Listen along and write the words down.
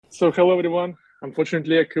So hello everyone.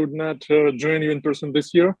 Unfortunately, I could not join you in person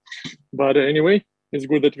this year, but anyway, it's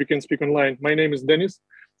good that we can speak online. My name is Dennis.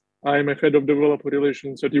 I'm a head of developer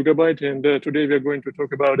relations at Yugabyte, and today we are going to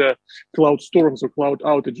talk about cloud storms or cloud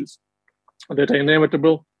outages that are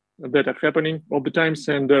inevitable, that are happening all the times,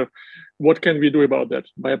 and what can we do about that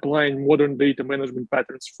by applying modern data management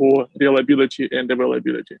patterns for reliability and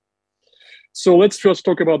availability. So let's first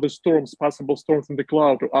talk about the storms, possible storms in the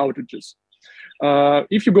cloud or outages.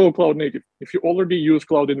 If you go cloud native, if you already use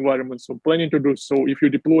cloud environments or planning to do so, if you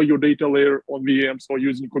deploy your data layer on VMs or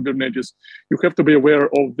using Kubernetes, you have to be aware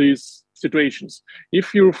of these situations.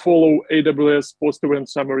 If you follow AWS post-event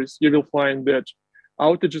summaries, you will find that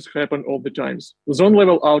outages happen all the times. Zone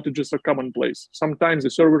level outages are commonplace. Sometimes the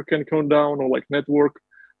server can count down or like network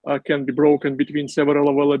can be broken between several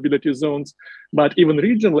availability zones, but even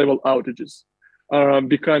region level outages are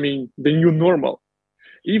becoming the new normal.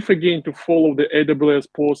 If again to follow the AWS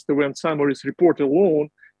post-event summaries report alone,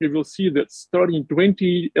 you will see that starting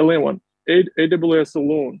 2011, AWS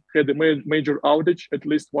alone had a major outage at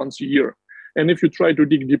least once a year. And if you try to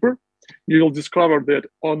dig deeper, you will discover that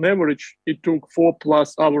on average, it took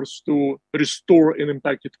 4+ hours to restore an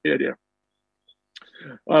impacted area.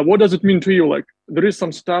 What does it mean to you? Like there is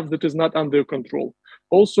some stuff that is not under control.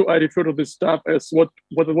 Also, I refer to this stuff as what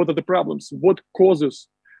are the problems? What causes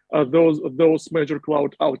those major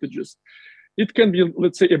cloud outages? It can be,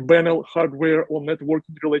 let's say, a banal hardware or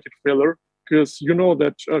networking related failure, because you know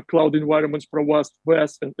that cloud environments provide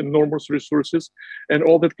vast and enormous resources, and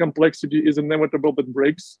all that complexity is inevitable that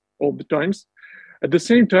breaks all the times. At the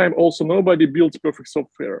same time, also nobody builds perfect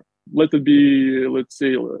software. Let it be, let's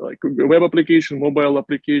say, like a web application, mobile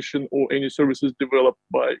application, or any services developed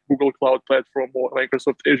by Google Cloud Platform or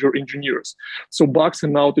Microsoft Azure engineers. So bugs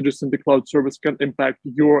and outages in the cloud service can impact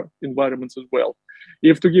your environments as well.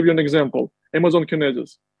 If to give you an example, Amazon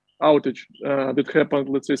Kinesis outage that happened,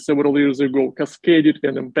 let's say, several years ago, cascaded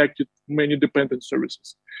and impacted many dependent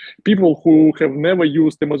services. People who have never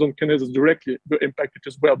used Amazon Kinesis directly were impacted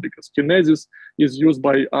as well, because Kinesis is used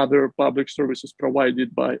by other public services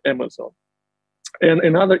provided by Amazon. And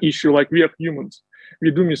another issue, like we are humans,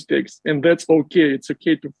 we do mistakes, and that's okay. It's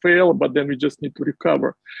okay to fail, but then we just need to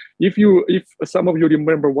recover. If some of you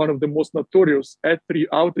remember one of the most notorious S3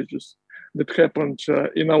 outages that happened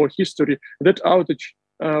in our history, that outage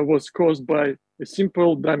was caused by a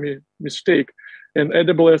simple dummy mistake. An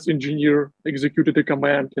AWS engineer executed a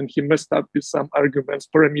command and he messed up with some arguments,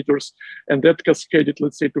 parameters, and that cascaded,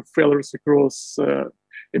 let's say, to failures across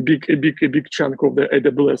a big chunk of the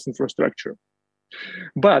AWS infrastructure.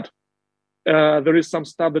 But there is some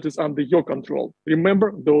stuff that is under your control.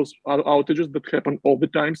 Remember, those are outages that happen all the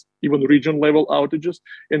times, even region level outages,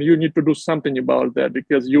 and you need to do something about that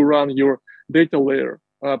because you run your data layer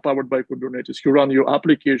powered by Kubernetes. You run your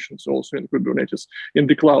applications also in Kubernetes in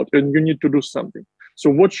the cloud, and you need to do something.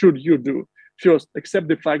 So what should you do? First, accept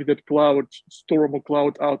the fact that cloud storm or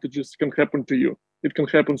cloud outages can happen to you. It can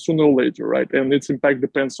happen sooner or later, right? And its impact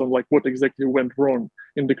depends on like what exactly went wrong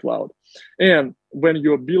in the cloud. And when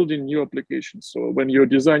you're building new applications, so when you're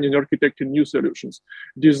designing and architecting new solutions,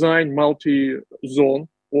 design multi-zone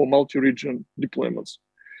or multi-region deployments.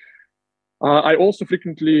 I also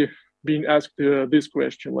frequently being asked this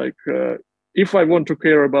question, like if I want to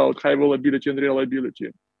care about high availability and reliability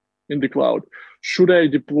in the cloud, should I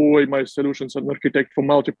deploy my solutions and architect for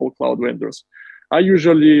multiple cloud vendors? I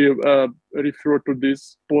usually refer to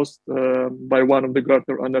this post by one of the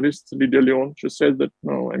Gartner analysts, Lydia Leon. She said that,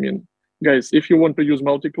 no, I mean, guys, if you want to use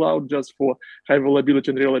multi-cloud just for high availability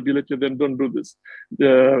and reliability, then don't do this,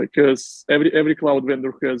 because every cloud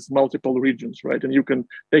vendor has multiple regions, right? And you can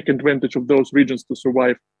take advantage of those regions to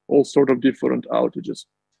survive all sort of different outages.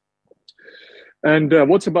 And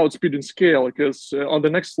what's about speed and scale? Because on the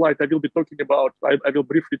next slide, I will be talking about, I will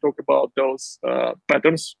briefly talk about those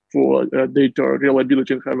patterns for data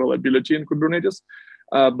reliability and high availability in Kubernetes.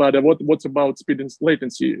 But what's about speed and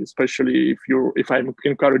latency, especially if I'm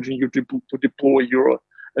encouraging you to deploy your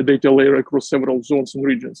data layer across several zones and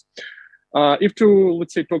regions.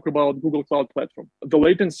 Let's say, talk about Google Cloud Platform, the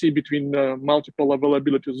latency between multiple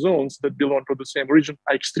availability zones that belong to the same region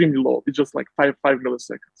are extremely low. It's just like 5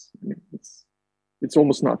 milliseconds. I mean, it's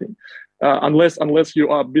almost nothing, unless you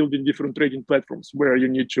are building different trading platforms where you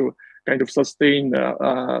need to kind of sustain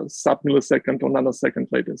sub-millisecond or nanosecond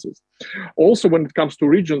latencies. Also, when it comes to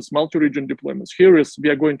regions, multi-region deployments, we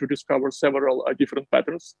are going to discover several different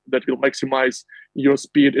patterns that will maximize your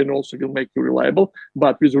speed and also will make you reliable.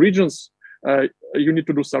 But with regions, you need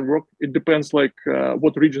to do some work. It depends like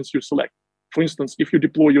what regions you select. For instance, if you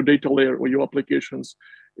deploy your data layer or your applications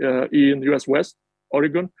in US West,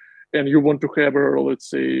 Oregon, and you want to have let's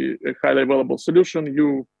say, a highly available solution,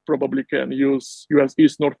 you probably can use US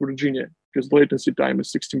East North Virginia because the latency time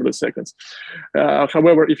is 60 milliseconds.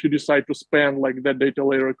 However, if you decide to span like that data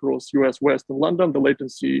layer across US West and London, the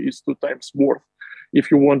latency is 2 times more. If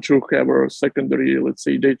you want to have a secondary, let's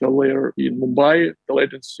say, data layer in Mumbai, the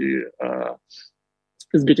latency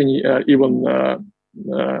is getting even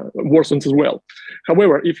worsens as well.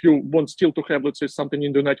 However, if you want still to have, let's say, something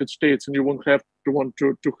in the United States and you want to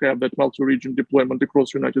have that multi-region deployment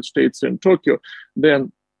across the United States and Tokyo,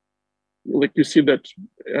 then like you see that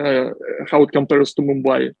how it compares to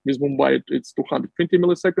Mumbai. With Mumbai, it's 220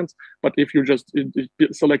 milliseconds. But if you just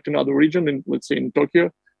select another region, in, let's say in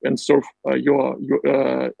Tokyo, and serve your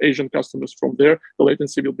Asian customers from there, the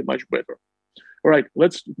latency will be much better. All right,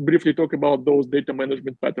 let's briefly talk about those data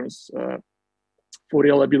management patterns for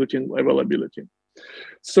reliability and availability.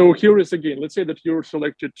 So here is again, let's say that you're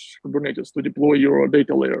selected Kubernetes to deploy your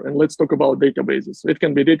data layer, and let's talk about databases. It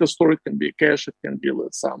can be data store, it can be cache, it can be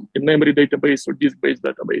some in-memory database or disk-based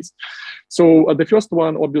database. So the first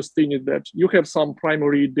one, obvious thing is that you have some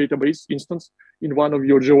primary database instance in one of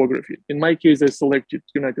your geography. In my case, I selected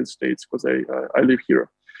United States because I live here.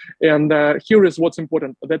 And here is what's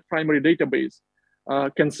important, that primary database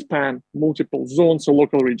can span multiple zones or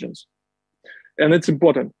local regions. And it's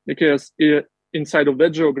important because inside of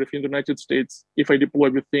that geography in the United States, if I deploy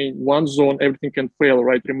within one zone, everything can fail,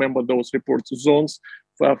 right? Remember those reports, zones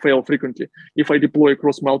fail frequently. If I deploy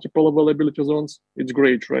across multiple availability zones, it's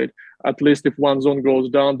great, right? At least if one zone goes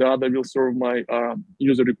down, the other will serve my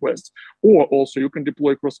user requests. Or also you can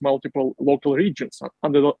deploy across multiple local regions.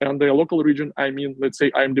 Under the local region, I mean, let's say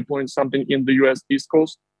I'm deploying something in the US East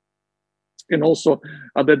Coast, and also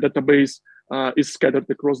that database is scattered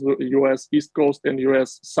across the US East Coast and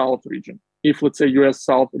US South region. If, let's say, US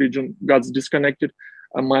South region gets disconnected,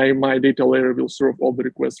 my data layer will serve all the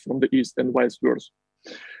requests from the East and vice versa.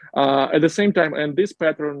 At the same time, and this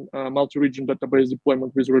pattern, multi-region database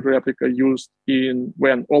deployment with read replica used in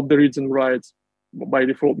when all the reads and writes by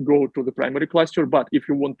default go to the primary cluster. But if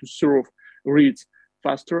you want to serve reads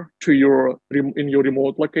faster to in your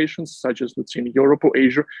remote locations, such as let's say in Europe or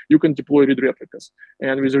Asia, you can deploy read replicas.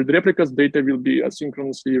 And with read replicas, data will be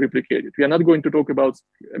asynchronously replicated. We are not going to talk about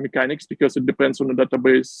mechanics because it depends on the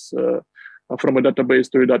database, from a database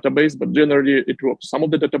to a database, but generally it works. Some of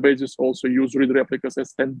the databases also use read replicas as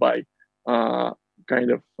standby kind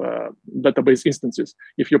of database instances.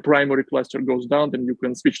 If your primary cluster goes down, then you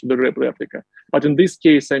can switch to the read replica. But in this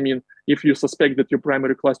case, I mean, if you suspect that your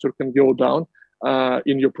primary cluster can go down,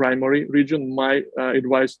 in your primary region, my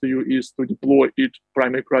advice to you is to deploy each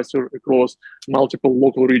primary cluster across multiple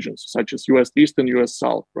local regions, such as US East and US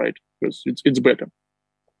South, right? Because it's better.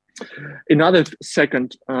 Another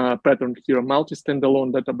second pattern here,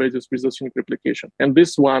 multi-standalone databases with async replication. And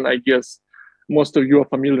this one, I guess, most of you are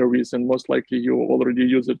familiar with, and most likely you already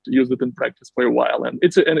use it in practice for a while. And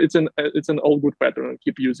it's an all good pattern, and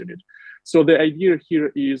keep using it. So the idea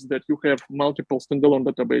here is that you have multiple standalone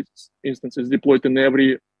databases instances deployed in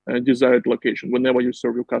every desired location whenever you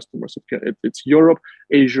serve your customers. It's Europe,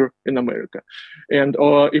 Asia, and America. And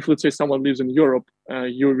if, let's say, someone lives in Europe,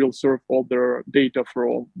 you will serve all their data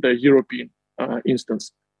from the European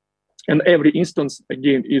instance. And every instance,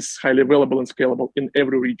 again, is highly available and scalable in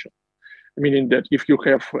every region. Meaning that if you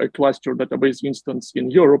have a cluster database instance in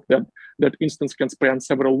Europe, then that instance can span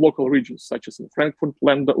several local regions, such as in Frankfurt,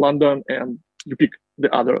 London, and you pick the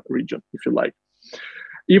other region, if you like.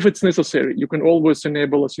 If it's necessary, you can always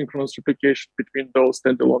enable asynchronous replication between those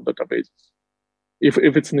standalone databases, if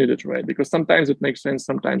it's needed, right? Because sometimes it makes sense,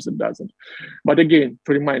 sometimes it doesn't. But again,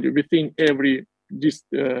 to remind you, within every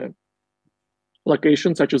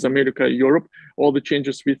location, such as America, Europe, all the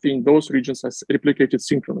changes within those regions are replicated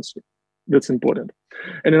synchronously. That's important.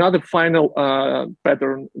 And another final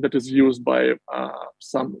pattern that is used by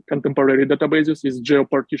some contemporary databases is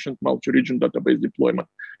geo-partitioned multi-region database deployment.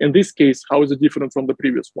 In this case, how is it different from the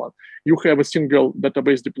previous one? You have a single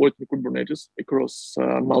database deployed in Kubernetes across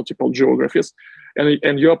multiple geographies,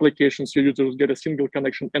 and your applications, your users get a single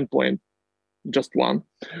connection endpoint, just one.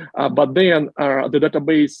 But then the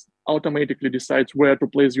database automatically decides where to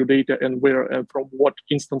place your data and where and from what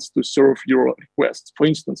instance to serve your requests. For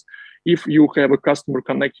instance, if you have a customer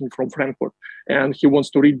connecting from Frankfurt and he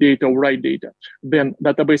wants to read data or write data, then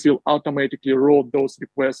database will automatically route those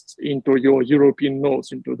requests into your European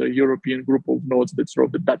nodes, into the European group of nodes that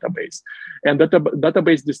serve the database. And that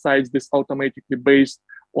database decides this automatically based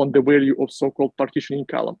on the value of so-called partitioning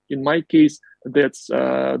column. In my case, that's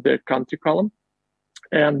the country column.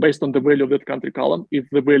 And based on the value of that country column, if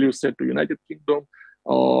the value is set to United Kingdom,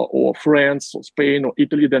 or France or Spain or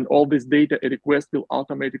Italy, then all this data request will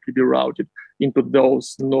automatically be routed into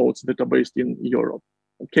those nodes that are based in Europe.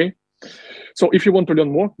 Okay. So if you want to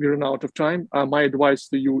learn more, we run out of time. My advice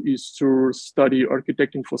to you is to study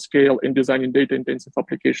Architecting for Scale and Designing Data-Intensive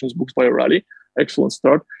Applications books by O'Reilly. Excellent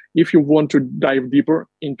start. If you want to dive deeper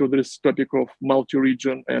into this topic of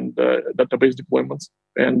multi-region and database deployments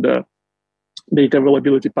and data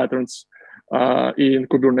availability patterns in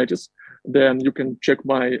Kubernetes, then you can check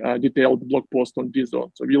my detailed blog post on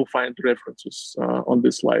DZone. So you'll find references on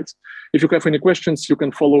these slides. If you have any questions, you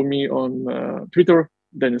can follow me on Twitter,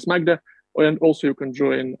 Dennis Magda, and also you can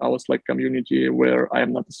join our Slack community where I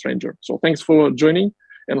am not a stranger. So thanks for joining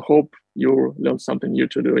and hope you learned something new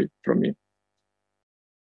today from me.